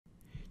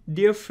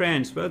Dear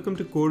friends, welcome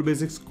to Code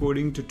Basics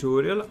coding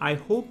tutorial. I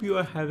hope you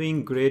are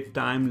having great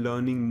time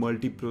learning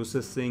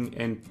multiprocessing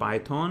in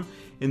Python.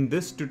 In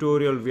this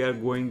tutorial, we are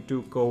going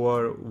to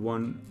cover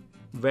one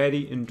very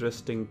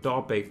interesting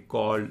topic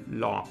called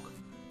lock.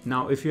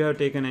 Now, if you have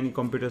taken any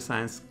computer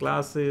science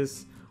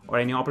classes or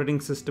any operating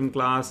system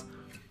class,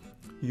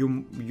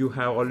 you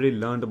have already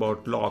learned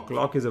about lock.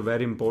 Lock is a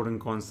very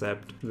important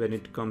concept when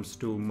it comes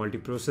to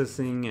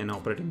multiprocessing and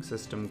operating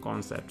system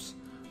concepts.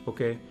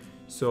 Okay,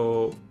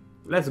 so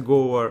let's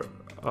go over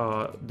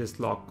this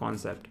lock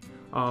concept.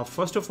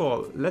 First of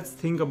all, let's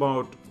think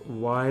about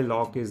why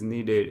lock is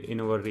needed in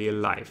our real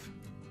life.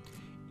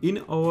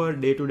 In our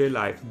day-to-day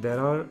life, there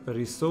are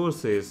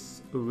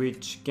resources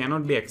which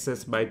cannot be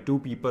accessed by two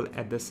people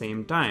at the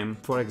same time.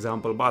 For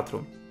example,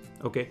 bathroom.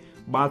 Okay,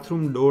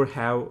 bathroom door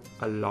have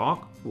a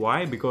lock.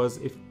 Why? Because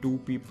if two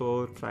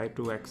people try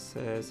to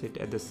access it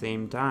at the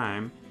same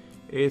time,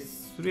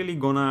 it's really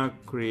gonna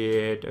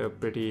create a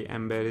pretty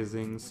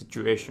embarrassing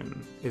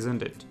situation,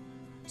 isn't it?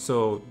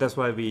 So that's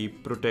why we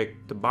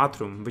protect the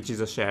bathroom, which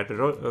is a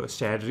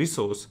shared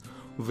resource,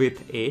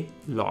 with a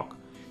lock.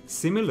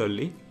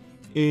 Similarly,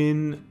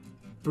 in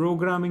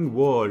programming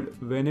world,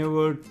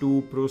 whenever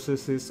two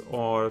processes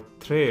or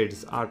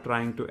threads are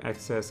trying to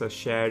access a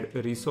shared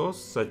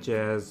resource such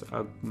as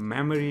a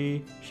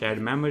memory, shared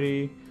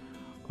memory,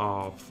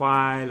 a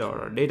file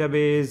or a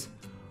database,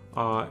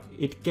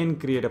 it can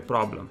create a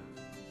problem.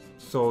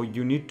 So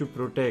you need to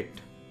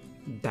protect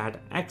that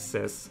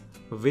access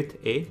with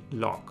a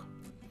lock.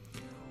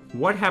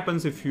 What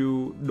happens if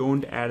you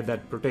don't add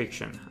that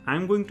protection?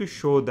 I'm going to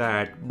show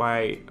that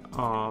by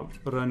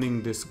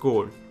running this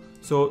code.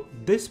 So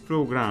this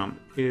program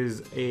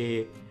is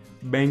a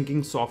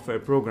banking software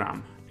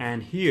program,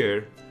 and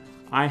here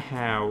I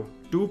have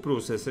two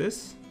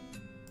processes.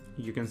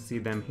 You can see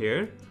them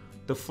here.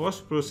 The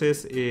first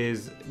process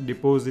is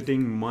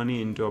depositing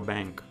money into a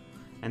bank,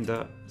 and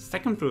the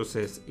second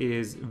process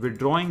is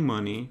withdrawing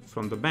money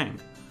from the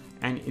bank,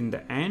 and in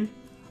the end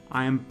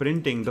I am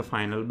printing the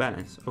final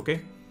balance.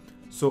 Okay,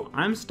 so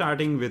I'm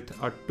starting with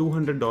a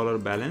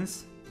 $200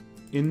 balance.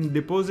 In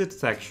deposit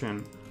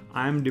section,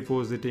 I'm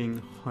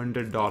depositing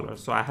 $100.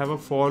 So I have a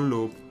for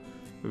loop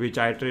which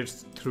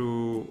iterates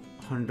through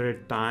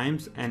 100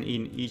 times, and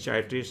in each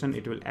iteration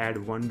it will add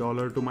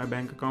 $1 to my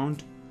bank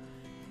account.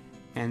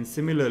 And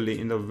similarly,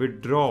 in the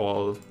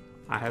withdrawal,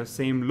 I have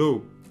same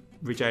loop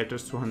which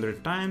iterates through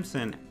 100 times,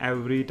 and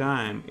every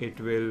time it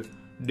will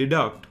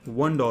deduct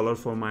 $1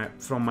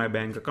 from my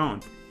bank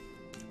account.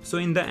 So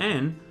in the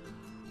end,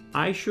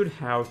 I should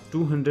have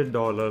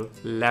 $200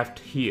 left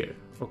here.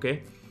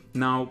 Okay,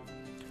 now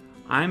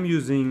I'm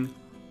using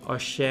a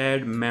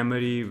shared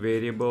memory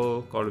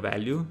variable called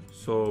value.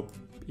 So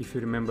if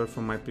you remember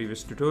from my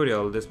previous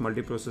tutorial, this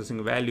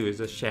multiprocessing value is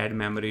a shared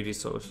memory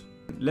resource.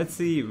 Let's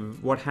see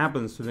what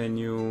happens when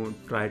you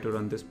try to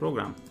run this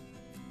program.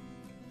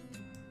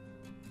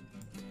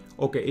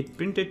 Okay, it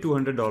printed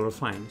 $200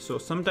 fine. So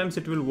sometimes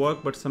it will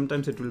work, but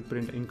sometimes it will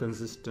print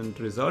inconsistent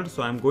results.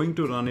 So I'm going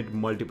to run it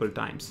multiple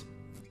times.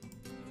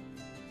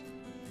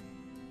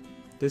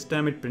 This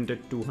time it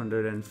printed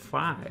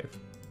 205.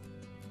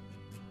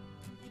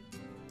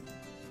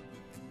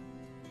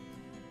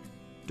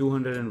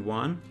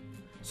 201.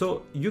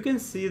 So you can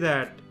see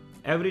that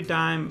every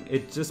time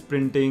it's just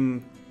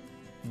printing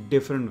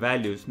different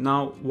values.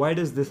 Now, why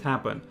does this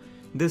happen?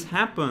 This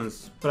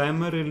happens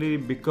primarily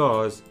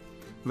because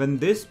when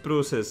this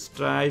process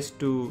tries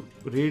to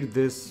read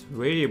this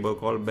variable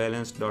called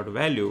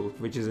balance.value,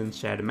 which is in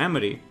shared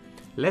memory,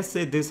 let's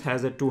say this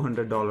has a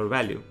 $200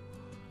 value.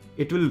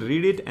 It will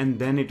read it, and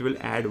then it will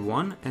add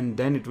 1, and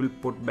then it will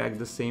put back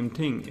the same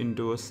thing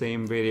into a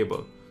same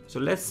variable. So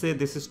let's say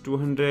this is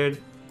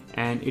 200,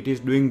 and it is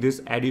doing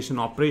this addition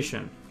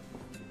operation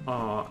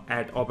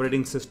at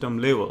operating system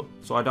level.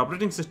 So at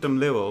operating system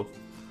level,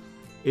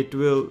 it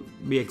will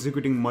be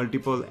executing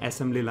multiple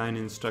assembly line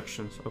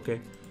instructions.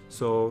 Okay,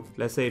 so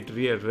let's say it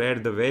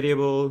read the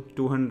variable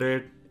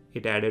 200,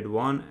 it added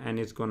 1, and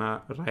it's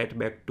gonna write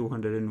back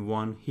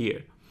 201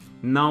 here.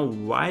 Now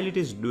while it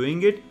is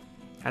doing it,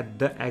 at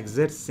the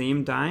exact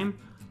same time,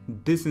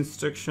 this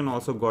instruction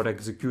also got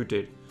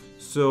executed.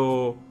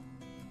 So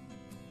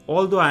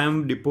although I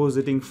am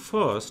depositing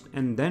first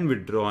and then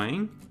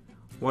withdrawing,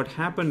 what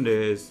happened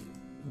is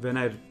when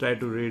I try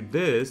to read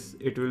this,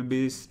 it will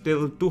be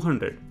still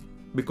 200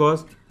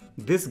 because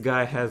this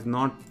guy has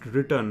not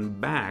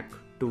returned back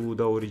to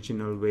the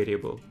original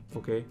variable.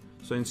 Okay,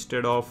 so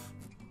instead of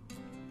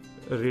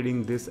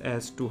reading this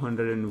as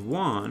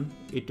 201,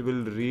 it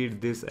will read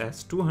this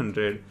as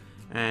 200,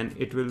 and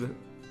it will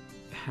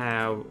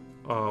have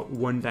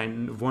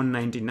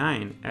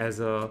 199 as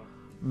a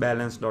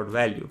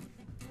balance.value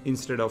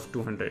instead of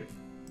 200.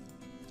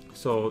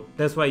 So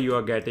that's why you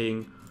are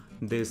getting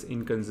this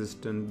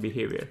inconsistent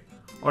behavior.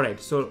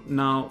 Alright, so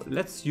now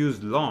let's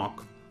use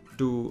lock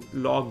to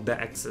lock the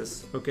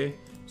access. Okay,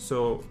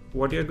 so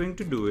what you're going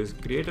to do is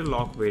create a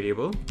lock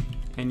variable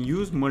and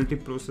use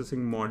multiprocessing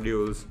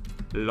modules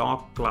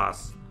lock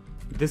class.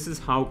 This is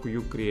how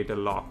you create a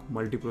lock,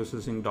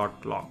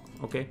 multiprocessing.lock.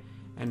 Okay,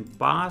 and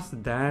pass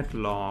that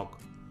lock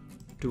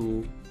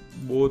to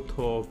both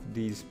of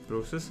these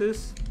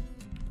processes.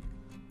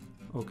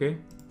 Okay,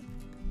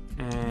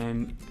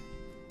 and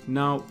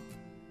now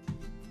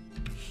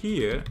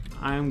here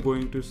I am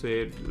going to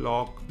say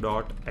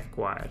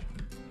lock.acquire.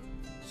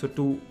 So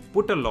to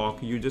put a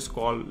lock, you just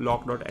call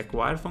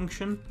lock.acquire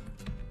function,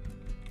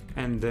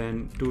 and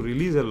then to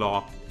release a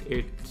lock,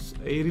 it's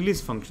a release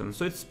function.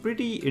 So it's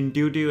pretty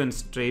intuitive and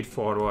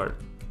straightforward.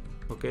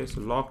 Okay,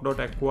 so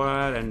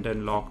lock.acquire and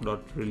then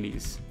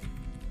lock.release.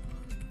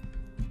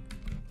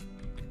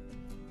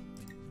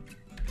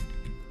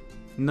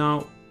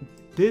 Now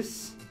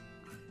this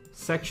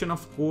section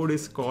of code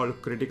is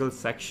called critical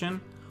section.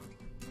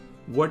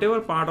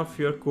 Whatever part of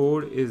your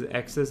code is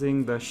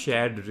accessing the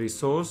shared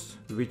resource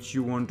which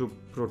you want to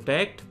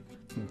protect,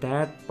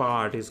 that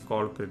part is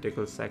called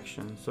critical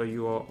section. So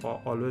you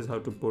always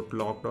have to put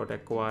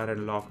lock.acquire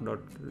and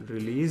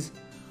lock.release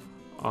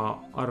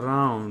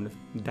around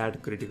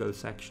that critical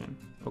section.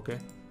 Okay,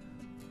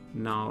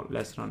 now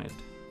let's run it.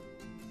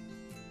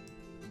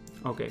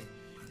 Okay,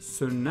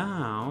 so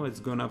now it's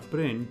gonna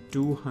print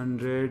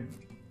 200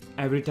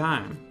 every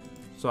time.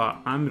 So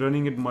I'm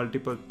running it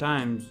multiple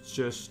times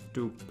just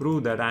to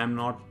prove that I'm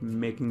not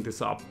making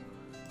this up.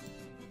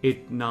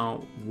 It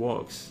now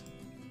works.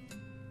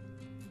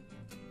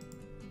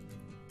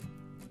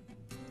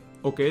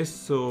 Okay,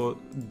 so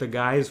the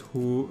guys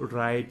who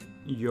write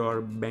your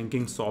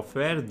banking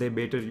software, they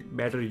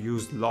better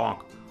use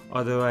lock,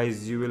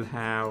 otherwise you will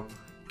have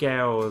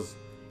chaos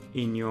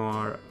in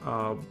your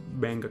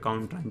bank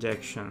account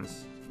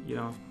transactions, you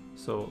know.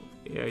 So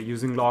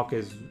using lock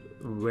is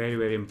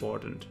very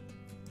important.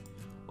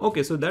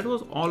 Okay, so that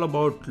was all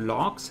about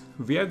locks.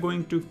 We are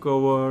going to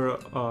cover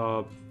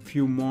a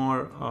few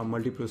more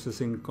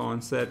multiprocessing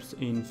concepts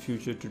in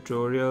future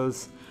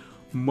tutorials.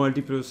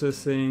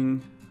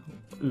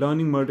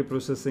 Learning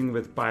multiprocessing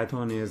with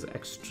Python is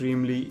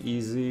extremely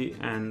easy,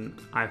 and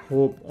I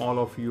hope all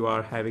of you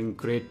are having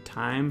great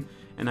time,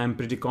 and I'm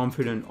pretty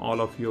confident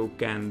all of you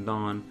can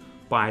learn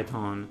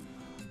Python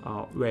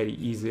very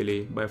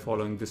easily by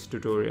following these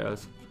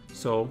tutorials.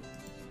 So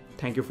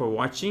thank you for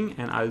watching,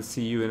 and I'll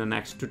see you in the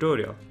next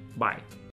tutorial. Bye.